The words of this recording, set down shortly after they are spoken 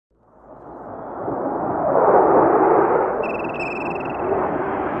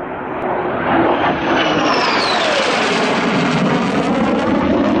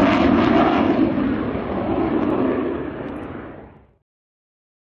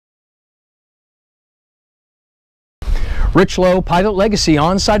Rich Lowe, Pilot Legacy,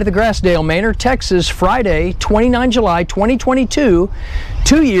 on site of the Grassdale, Manor, Texas, Friday, 29 July 2022,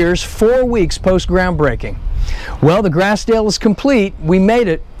 2 years, 4 weeks post groundbreaking. Well, the Grassdale is complete. We made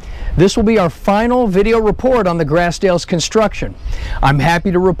it. This will be our final video report on the Grassdale's construction. I'm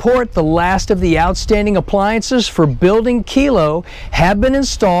happy to report the last of the outstanding appliances for Building Kilo have been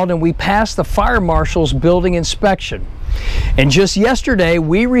installed, and we passed the Fire Marshal's building inspection. And just yesterday,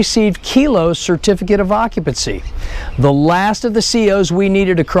 we received Kilo's certificate of occupancy, the last of the COs we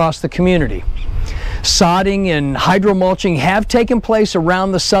needed across the community. Sodding and hydromulching have taken place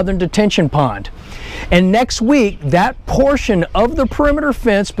around the southern detention pond. And next week, that portion of the perimeter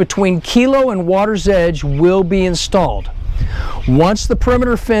fence between Kilo and Water's Edge will be installed. Once the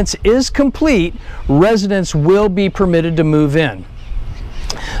perimeter fence is complete, residents will be permitted to move in.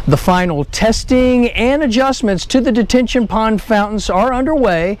 The final testing and adjustments to the detention pond fountains are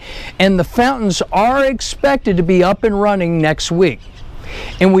underway, and the fountains are expected to be up and running next week.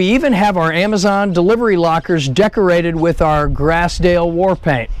 And we even have our Amazon delivery lockers decorated with our Grassdale war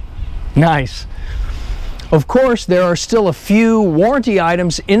paint. Nice. Of course, there are still a few warranty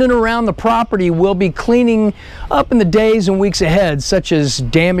items in and around the property we'll be cleaning up in the days and weeks ahead, such as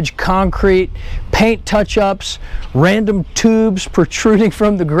damaged concrete, paint touch-ups, random tubes protruding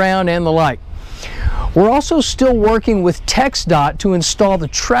from the ground, and the like. We're also still working with TxDOT to install the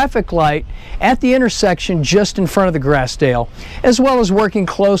traffic light at the intersection just in front of the Grassdale, as well as working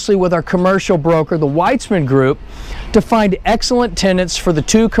closely with our commercial broker, the Weitzman Group, to find excellent tenants for the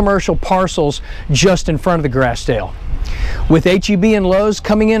 2 commercial parcels just in front of the Grassdale. With H-E-B and Lowe's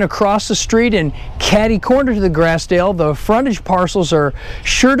coming in across the street and catty corner to the Grassdale, the frontage parcels are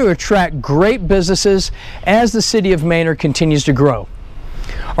sure to attract great businesses as the city of Manor continues to grow.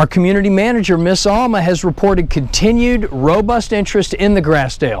 Our community manager, Miss Alma, has reported continued robust interest in the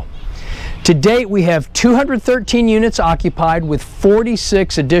Grassdale. To date, we have 213 units occupied with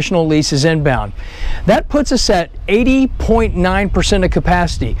 46 additional leases inbound. That puts us at 80.9% of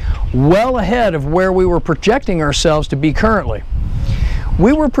capacity, well ahead of where we were projecting ourselves to be currently.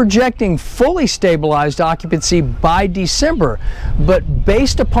 We were projecting fully stabilized occupancy by December, but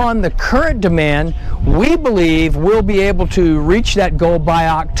based upon the current demand, we believe we'll be able to reach that goal by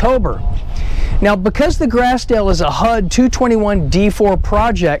October. Now, because the Grassdale is a HUD 221 D4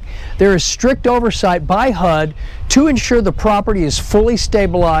 project, there is strict oversight by HUD to ensure the property is fully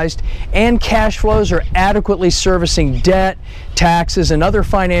stabilized and cash flows are adequately servicing debt, taxes, and other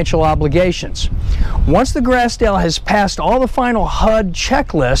financial obligations. Once the Grassdale has passed all the final HUD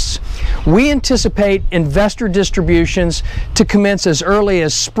checklists, we anticipate investor distributions to commence as early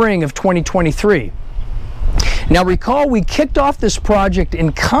as spring of 2023. Now recall, we kicked off this project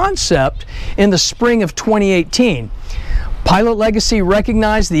in concept in the spring of 2018. Pilot Legacy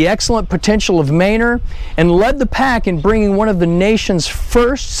recognized the excellent potential of Manor and led the pack in bringing one of the nation's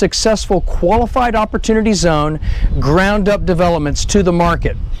first successful qualified opportunity zone ground-up developments to the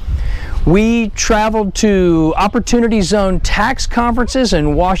market. We traveled to Opportunity Zone tax conferences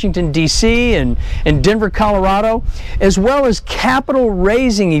in Washington, D.C. and Denver, Colorado, as well as capital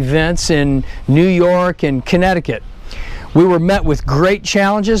raising events in New York and Connecticut. We were met with great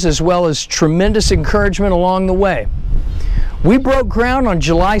challenges as well as tremendous encouragement along the way. We broke ground on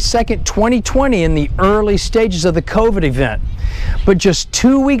July 2nd, 2020 in the early stages of the COVID event. But just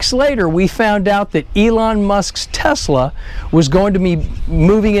 2 weeks later, we found out that Elon Musk's Tesla was going to be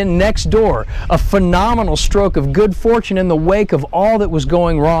moving in next door, a phenomenal stroke of good fortune in the wake of all that was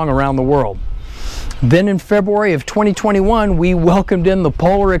going wrong around the world. Then in February of 2021, we welcomed in the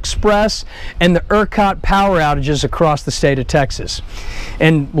Polar Express and the ERCOT power outages across the state of Texas.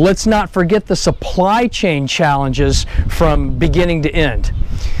 And let's not forget the supply chain challenges from beginning to end.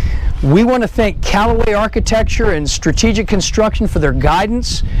 We want to thank Callaway Architecture and Strategic Construction for their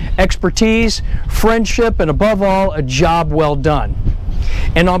guidance, expertise, friendship, and above all, a job well done.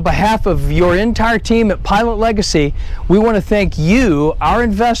 And on behalf of your entire team at Pilot Legacy, we want to thank you, our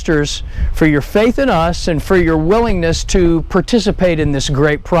investors, for your faith in us and for your willingness to participate in this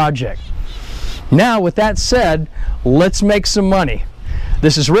great project. Now, with that said, let's make some money.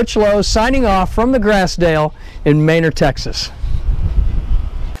 This is Rich Lowe signing off from the Grassdale in Manor, Texas.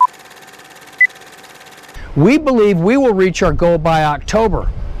 We believe we will reach our goal by October.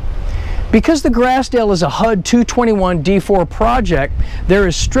 Because the Grassdale is a HUD 221 D4 project, there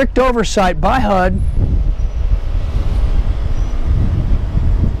is strict oversight by HUD.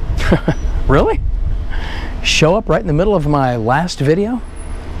 Really? Show up right in the middle of my last video?